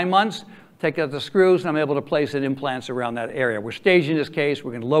are at 9 months. Take out the screws, and I'm able to place in implants around that area. We're staging this case.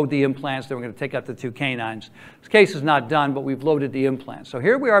 We're going to load the implants. Then we're going to take out the 2 canines. This case is not done, but we've loaded the implants. So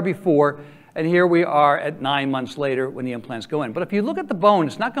here we are before, and here we are at 9 months later when the implants go in. But if you look at the bone,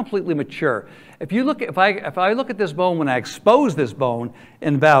 it's not completely mature. If I look at this bone when I expose this bone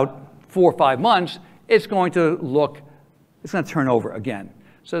in about 4 or 5 months, it's going to turn over again.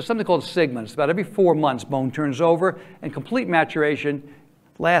 So there's something called sigma. It's about every 4 months bone turns over, and complete maturation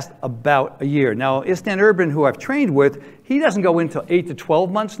lasts about a year. Now, Istan Urban, who I've trained with, he doesn't go into 8 to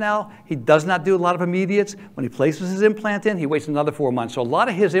 12 months now. He does not do a lot of immediates. When he places his implant in, he waits another 4 months. So a lot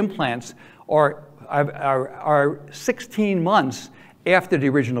of his implants are 16 months after the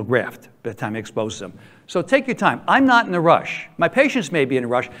original graft by the time he exposes them. So take your time. I'm not in a rush. My patients may be in a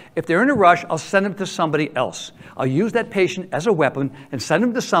rush. If they're in a rush, I'll send them to somebody else. I'll use that patient as a weapon and send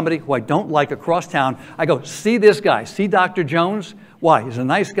them to somebody who I don't like across town. I go, see this guy, see Dr. Jones? Why? He's a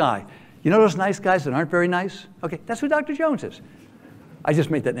nice guy. You know those nice guys that aren't very nice? Okay, that's who Dr. Jones is. I just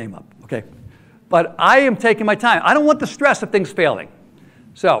made that name up, okay? But I am taking my time. I don't want the stress of things failing.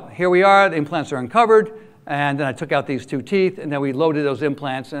 So here we are. The implants are uncovered. And then I took out these 2 teeth, and then we loaded those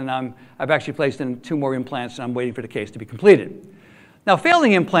implants, and I've actually placed in 2 more implants, and I'm waiting for the case to be completed. Now,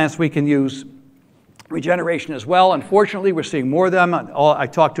 failing implants, we can use regeneration as well. Unfortunately, we're seeing more of them. I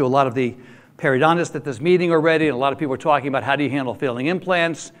talked to a lot of the periodontists at this meeting already, and a lot of people are talking about how do you handle failing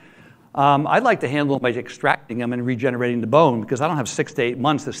implants. I'd like to handle them by extracting them and regenerating the bone, because I don't have 6 to 8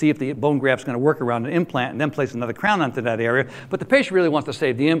 months to see if the bone graft's going to work around an implant and then place another crown onto that area. But the patient really wants to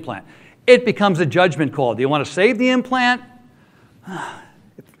save the implant. it becomes a judgment call. Do you want to save the implant?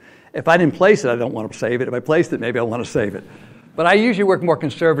 If I didn't place it, I don't want to save it. If I placed it, maybe I want to save it. But I usually work more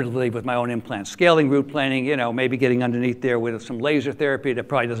conservatively with my own implants. Scaling, root planing, you know, maybe getting underneath there with some laser therapy. That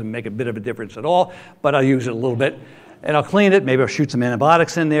probably doesn't make a bit of a difference at all, but I'll use it a little bit. And I'll clean it. Maybe I'll shoot some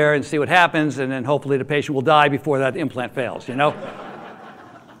antibiotics in there and see what happens, and then hopefully the patient will die before that implant fails, you know?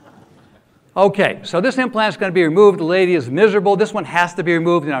 Okay, so this implant is going to be removed. The lady is miserable. This one has to be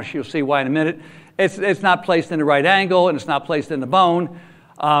removed, and you'll see why in a minute. It's not placed in the right angle, and it's not placed in the bone.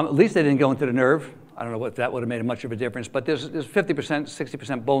 At least they didn't go into the nerve. I don't know if that would have made much of a difference, but there's 50%,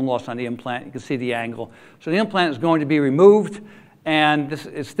 60% bone loss on the implant. You can see the angle. So the implant is going to be removed, and this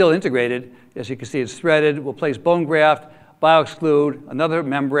is still integrated. As you can see, it's threaded. We'll place bone graft, BioXclude, another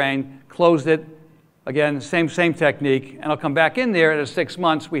membrane, closed it. Again, same technique, and I'll come back in there, and at 6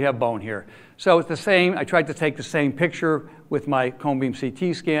 months, we have bone here. So it's the same. I tried to take the same picture with my cone beam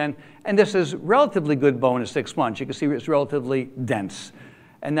CT scan, and this is relatively good bone at 6 months. You can see it's relatively dense.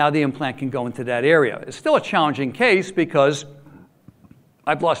 And now the implant can go into that area. It's still a challenging case because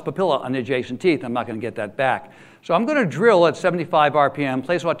I've lost papilla on the adjacent teeth. I'm not going to get that back. So I'm going to drill at 75 RPM,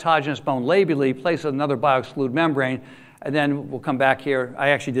 place autogenous bone labally, place another BioXclude membrane, and then we'll come back here. I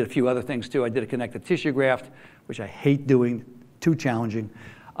actually did a few other things too. I did a connective tissue graft, which I hate doing, too challenging.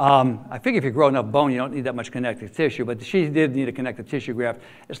 I figure if you grow enough bone, you don't need that much connective tissue, but she did need a connective tissue graft.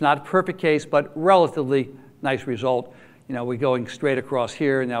 It's not a perfect case, but relatively nice result. You know, we're going straight across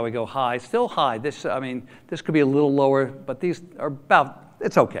here, and now we go high. Still high. This could be a little lower, but these are about,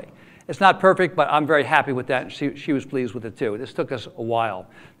 it's okay. It's not perfect, but I'm very happy with that, and she was pleased with it too. This took us a while.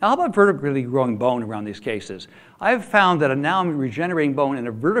 Now, how about vertically growing bone around these cases? I've found that now I'm regenerating bone in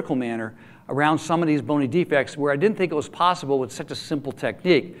a vertical manner around some of these bony defects where I didn't think it was possible with such a simple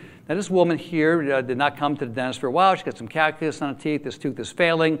technique. Now, this woman here did not come to the dentist for a while. She got some calculus on the teeth. This tooth is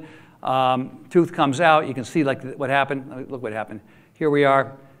failing. Tooth comes out. You can see like what happened. Look what happened. Here we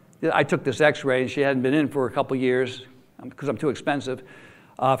are. I took this x-ray, and she hadn't been in for a couple years because I'm too expensive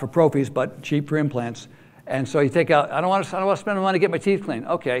for prophies, but cheap for implants. And so you take out, I don't want to spend the money to get my teeth cleaned.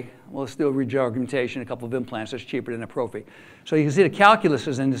 Okay, well, let's do a reaugmentation, a couple of implants. That's cheaper than a prophy. So you can see the calculus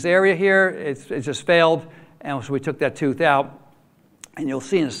is in this area here. It's just failed, and so we took that tooth out. And you'll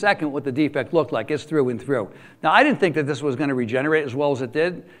see in a second what the defect looked like. It's through and through. Now, I didn't think that this was going to regenerate as well as it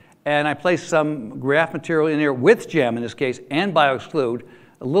did, and I placed some graft material in there with gem in this case and BioXclude,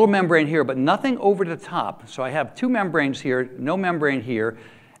 a little membrane here, but nothing over the top. So I have two membranes here, no membrane here,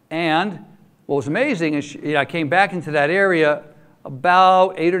 and what was amazing is I came back into that area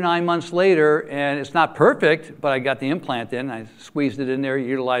about 8 or 9 months later, and it's not perfect, but I got the implant in. I squeezed it in there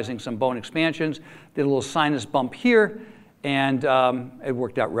utilizing some bone expansions, did a little sinus bump here, and it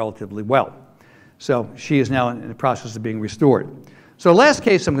worked out relatively well. So she is now in the process of being restored. So the last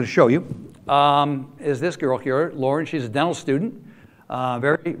case I'm going to show you is this girl here, Lauren. She's a dental student,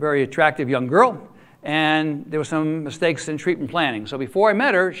 very, very attractive young girl. And there were some mistakes in treatment planning. So before I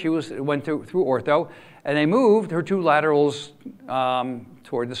met her, she went through ortho, and they moved her two laterals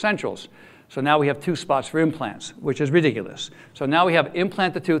toward the centrals. So now we have 2 spots for implants, which is ridiculous. So now we have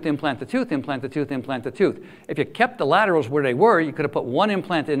implant the tooth, implant the tooth, implant the tooth, implant the tooth. If you kept the laterals where they were, you could have put one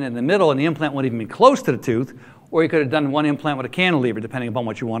implant in the middle, and the implant wouldn't even be close to the tooth, or you could have done one implant with a cantilever, depending upon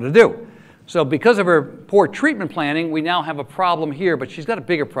what you wanted to do. So because of her poor treatment planning, we now have a problem here, but she's got a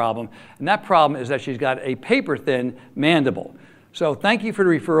bigger problem, and that problem is that she's got a paper-thin mandible. So thank you for the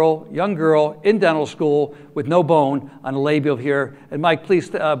referral, young girl in dental school with no bone on the labial here, and Mike, please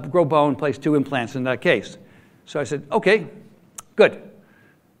grow bone, place 2 implants in that case. So I said, okay, good.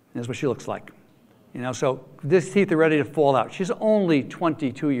 That's what she looks like. You know, so these teeth are ready to fall out. She's only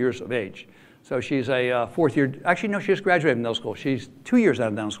 22 years of age. So she's a 4th year, actually no, she just graduated from dental school. She's 2 years out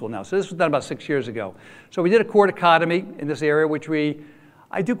of dental school now. So this was done about 6 years ago. So we did a corticotomy in this area, which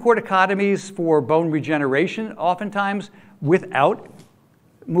I do corticotomies for bone regeneration oftentimes without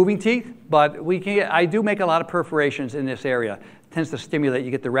moving teeth, but I do make a lot of perforations in this area. It tends to stimulate,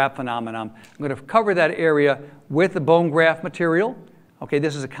 you get the wrap phenomenon. I'm going to cover that area with the bone graft material. Okay,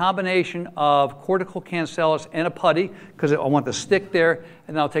 this is a combination of cortical cancellous and a putty, because I want the stick there,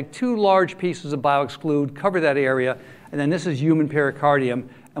 and then I'll take 2 large pieces of BioXclude, cover that area, and then this is human pericardium,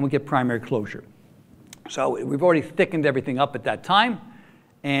 and we get primary closure. So we've already thickened everything up at that time,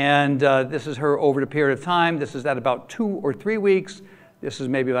 and this is her over the period of time. This is at about 2 or 3 weeks. This is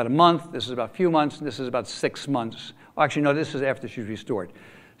maybe about a month. This is about a few months, and this is about 6 months. Well, actually, no, this is after she's restored.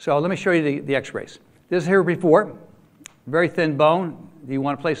 So let me show you the x-rays. This is her before, very thin bone. Do you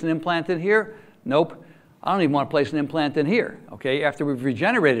want to place an implant in here? Nope. I don't even want to place an implant in here, okay, after we've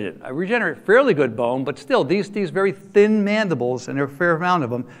regenerated it. I regenerate fairly good bone, but still, these very thin mandibles, and there are a fair amount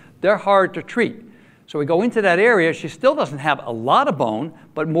of them, they're hard to treat. So we go into that area. She still doesn't have a lot of bone,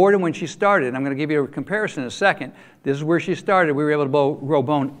 but more than when she started. And I'm going to give you a comparison in a second. This is where she started. We were able to grow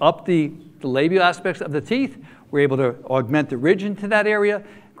bone up the labial aspects of the teeth. We were able to augment the ridge into that area,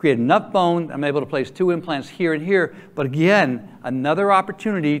 create enough bone. I'm able to place 2 implants here and here. But again, another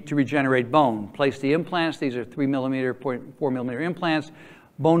opportunity to regenerate bone. Place the implants. These are 3 millimeter, 0.4 millimeter implants.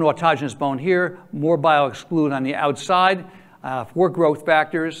 Bone autogenous bone here. More BioXclude on the outside. 4 growth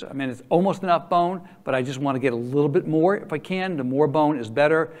factors. I mean, it's almost enough bone, but I just want to get a little bit more if I can. The more bone is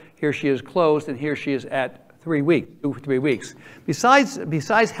better. Here she is closed, and here she is at 3 weeks, 2 or 3 weeks.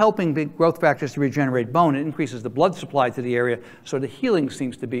 Besides helping the growth factors to regenerate bone, it increases the blood supply to the area, so the healing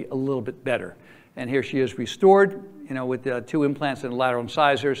seems to be a little bit better. And here she is restored, you know, with 2 implants and lateral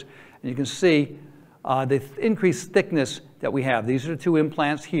incisors. And you can see the increased thickness that we have. These are the 2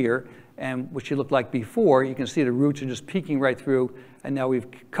 implants here. And what she looked like before, you can see the roots are just peeking right through, and now we've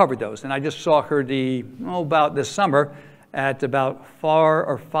covered those. And I just saw her about this summer at about 4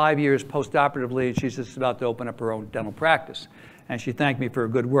 or 5 years post-operatively, and she's just about to open up her own dental practice. And she thanked me for her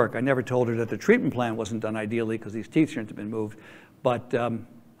good work. I never told her that the treatment plan wasn't done ideally because these teeth shouldn't have been moved. But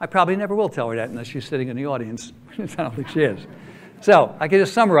I probably never will tell her that unless she's sitting in the audience. I don't think she is. So I can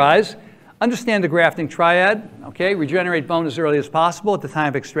just summarize. Understand the grafting triad, okay? Regenerate bone as early as possible at the time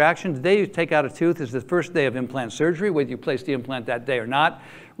of extraction. The day you take out a tooth is the first day of implant surgery, whether you place the implant that day or not.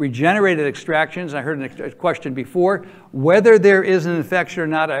 Regenerated extractions, I heard a question before, whether there is an infection or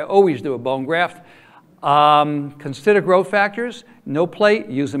not, I always do a bone graft. Consider growth factors, no plate,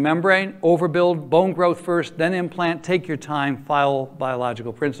 use a membrane, overbuild, bone growth first, then implant, take your time, follow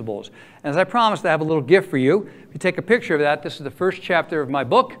biological principles. And as I promised, I have a little gift for you. If you take a picture of that, this is the first chapter of my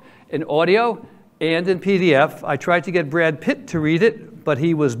book in audio and in PDF. I tried to get Brad Pitt to read it, but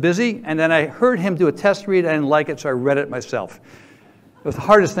he was busy, and then I heard him do a test read. I didn't like it, so I read it myself. It was the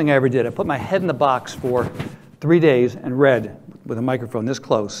hardest thing I ever did. I put my head in the box for 3 days and read with a microphone this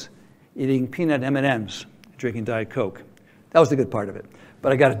close, eating peanut M&Ms, drinking Diet Coke. That was the good part of it,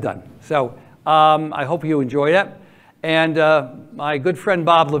 but I got it done. So I hope you enjoy that. And my good friend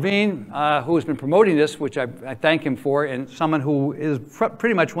Bob Levine, who has been promoting this, which I thank him for, and someone who is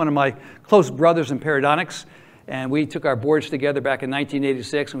pretty much one of my close brothers in Periodontics. And we took our boards together back in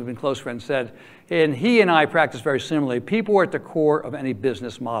 1986, and we've been close friends since. And he and I practice very similarly. People are at the core of any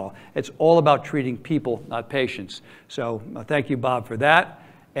business model. It's all about treating people, not patients. So thank you, Bob, for that.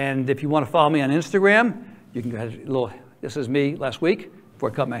 And if you want to follow me on Instagram, you can go ahead. This is me last week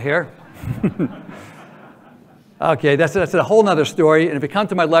before I cut my hair. Okay, that's a whole nother story. And if you come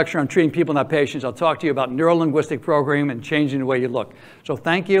to my lecture on treating people, not patients, I'll talk to you about neuro-linguistic programming and changing the way you look. So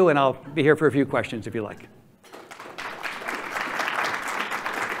thank you, and I'll be here for a few questions if you like.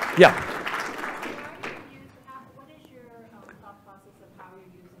 Yeah. What is your thought process of how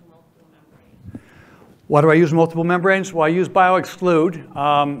you're using multiple membranes? Why do I use multiple membranes? Well, I use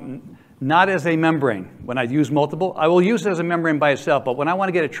BioXclude, not as a membrane. When I use multiple, I will use it as a membrane by itself, but when I want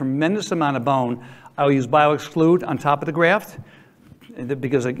to get a tremendous amount of bone, I will use BioXclude on top of the graft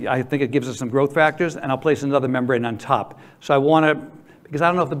because I think it gives us some growth factors, and I'll place another membrane on top. So I want to, because I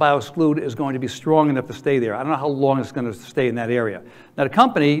don't know if the BioXclude is going to be strong enough to stay there. I don't know how long it's going to stay in that area. Now, the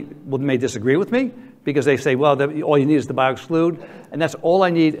company may disagree with me because they say, well, all you need is the BioXclude, and that's all I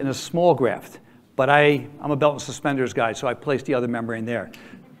need in a small graft. But I'm a belt and suspenders guy, so I place the other membrane there. And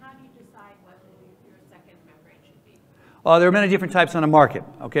how do you decide what your second membrane should be? There are many different types on the market.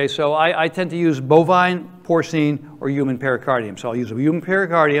 Okay, so I tend to use bovine, porcine, or human pericardium. So I'll use a human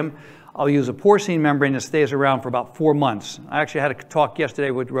pericardium. I'll use a porcine membrane that stays around for about 4 months. I actually had a talk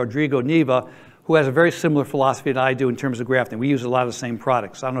yesterday with Rodrigo Neva, who has a very similar philosophy that I do in terms of grafting. We use a lot of the same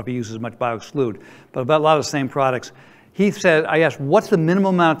products. I don't know if he uses much BioXclude, but about a lot of the same products. He said, I asked, what's the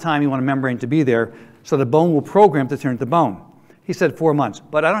minimum amount of time you want a membrane to be there so the bone will program to turn to bone? He said 4 months,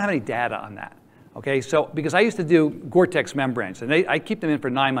 but I don't have any data on that. Okay, so because I used to do Gore-Tex membranes, and I keep them in for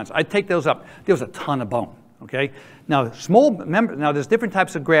 9 months. I'd take those up. There was a ton of bone. Okay, now there's different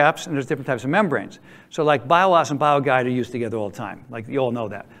types of grafts and there's different types of membranes. So like BioOs and BioGuide are used together all the time. Like you all know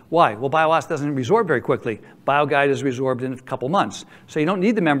that. Why? Well, BioOs doesn't resorb very quickly. BioGuide is resorbed in a couple months. So you don't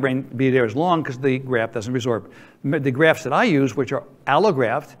need the membrane to be there as long because the graft doesn't resorb. The grafts that I use, which are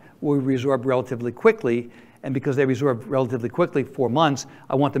allograft, will resorb relatively quickly. And because they resorb relatively quickly, 4 months,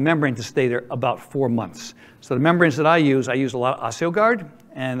 I want the membrane to stay there about 4 months. So the membranes that I use a lot of OsteoGuard,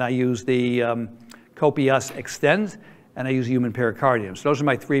 and I use the Copias Extend, and I use human pericardium. So those are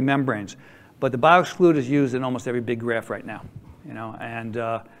my 3 membranes. But the BioXclude is used in almost every big graft right now. You know, and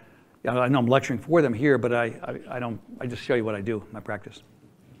I know I'm lecturing for them here, but I just show you what I do in my practice.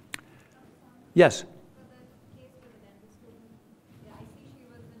 Yes? So the case with the dental student, I see she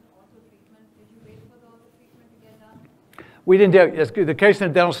was in We didn't do it. The case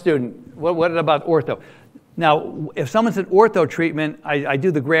of a dental student. What about ortho? Now, if someone's in ortho treatment, I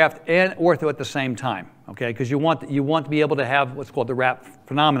do the graft and ortho at the same time, okay? Because you want to be able to have what's called the wrap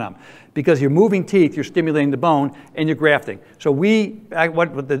phenomenon. Because you're moving teeth, you're stimulating the bone, and you're grafting. So what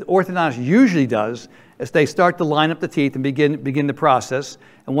the orthodontist usually does is they start to line up the teeth and begin the process.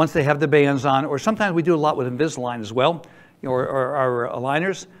 And once they have the bands on, or sometimes we do a lot with Invisalign as well, or our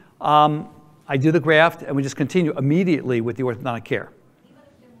aligners, I do the graft, and we just continue immediately with the orthodontic care.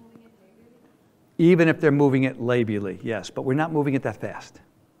 Even if they're moving it labially, yes. But we're not moving it that fast,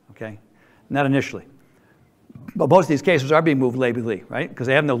 okay? Not initially. But most of these cases are being moved labially, right? Because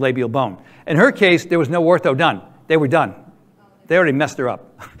they have no labial bone. In her case, there was no ortho done. They were done. They already messed her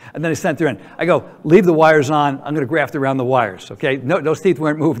up. And then they sent her in. I go, leave the wires on. I'm going to graft around the wires, okay? No, those teeth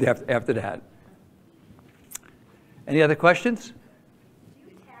weren't moved after that. Any other questions?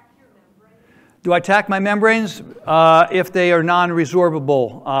 Do I tack my membranes? If they are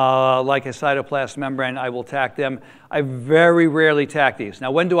non-resorbable, like a cytoplast membrane, I will tack them. I very rarely tack these. Now,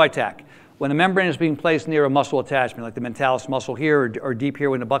 when do I tack? When the membrane is being placed near a muscle attachment, like the mentalis muscle here or deep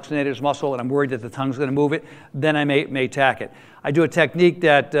here when the buccinator's muscle, and I'm worried that the tongue's going to move it, then I may tack it. I do a technique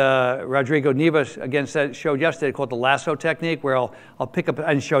that Rodrigo Nieves, again, showed yesterday called the lasso technique, where I'll pick up, I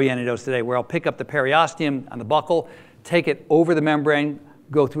didn't show you any of those today, where I'll pick up the periosteum on the buccal, take it over the membrane,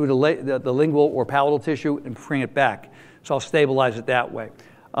 go through the lingual or palatal tissue and bring it back. So I'll stabilize it that way.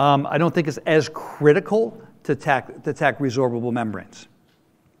 I don't think it's as critical to tack resorbable membranes.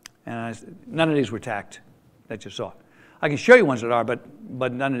 And none of these were tacked that you saw. I can show you ones that are, but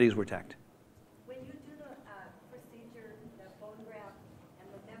none of these were tacked. When you do the procedure, the bone graft and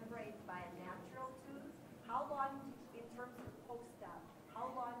the membrane by a natural tooth, how long, in terms of post-op, how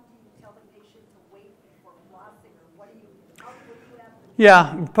long do you tell the patient to wait before flossing, or what do you have to do?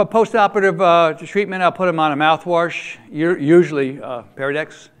 Yeah, post-operative treatment, I'll put them on a mouthwash, usually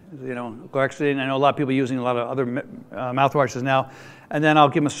Periodontics, Clarkson. I know a lot of people using a lot of other mouthwashes now. And then I'll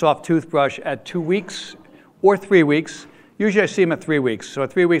give them a soft toothbrush at 2 weeks or 3 weeks. Usually I see them at 3 weeks. So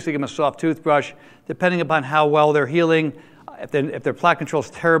at 3 weeks, I give them a soft toothbrush. Depending upon how well they're healing, if their plaque control is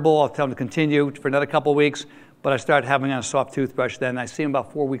terrible, I'll tell them to continue for another couple of weeks. But I start having on a soft toothbrush then. I see them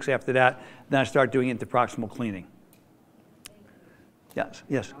about 4 weeks after that. Then I start doing interproximal cleaning. Yes,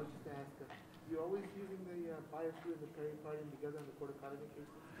 yes. I was just going to ask, you're always using the BioXclude and the periodontics together in the corticotomy cases?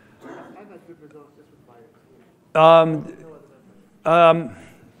 I've had good results just with BioXclude.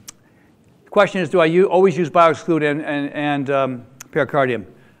 Question is, do I always use BioXclude and pericardium?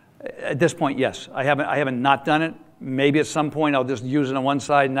 At this point, yes. I haven't not done it. Maybe at some point I'll just use it on one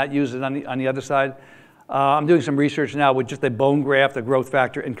side and not use it on the other side. I'm doing some research now with just a bone graft, a growth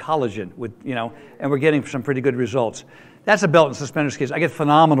factor, and collagen, and we're getting some pretty good results. That's a belt and suspenders case. I get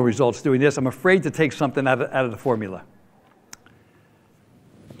phenomenal results doing this. I'm afraid to take something out of the formula.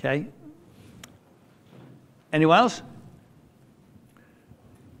 Okay. Anyone else?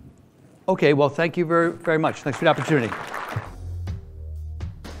 Okay, well, thank you very, very much. Thanks for the opportunity.